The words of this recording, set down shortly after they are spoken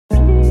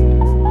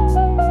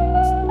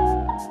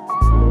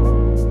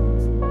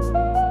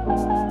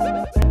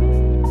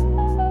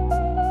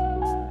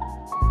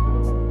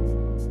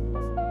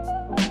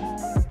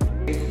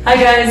Hi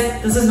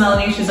guys, this is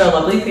Melanie. She's our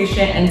lovely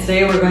patient, and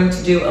today we're going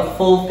to do a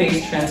full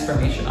face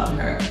transformation on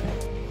her.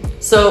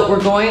 So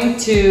we're going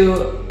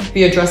to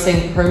be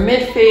addressing her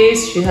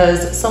mid-face. She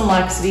has some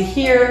laxity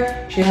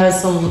here. She has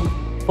some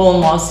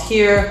bone loss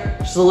here.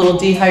 She's a little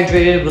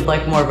dehydrated with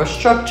like more of a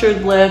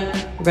structured lip.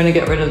 We're gonna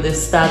get rid of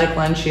this static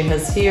line she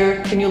has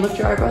here. Can you lift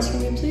your eyebrows for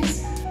me,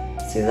 please?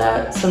 See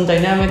that? Some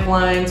dynamic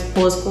lines.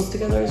 Pull as close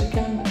together as you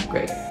can.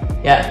 Great.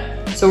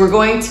 Yeah. So we're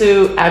going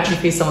to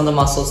atrophy some of the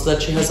muscles so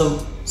that she has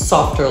a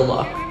softer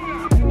look.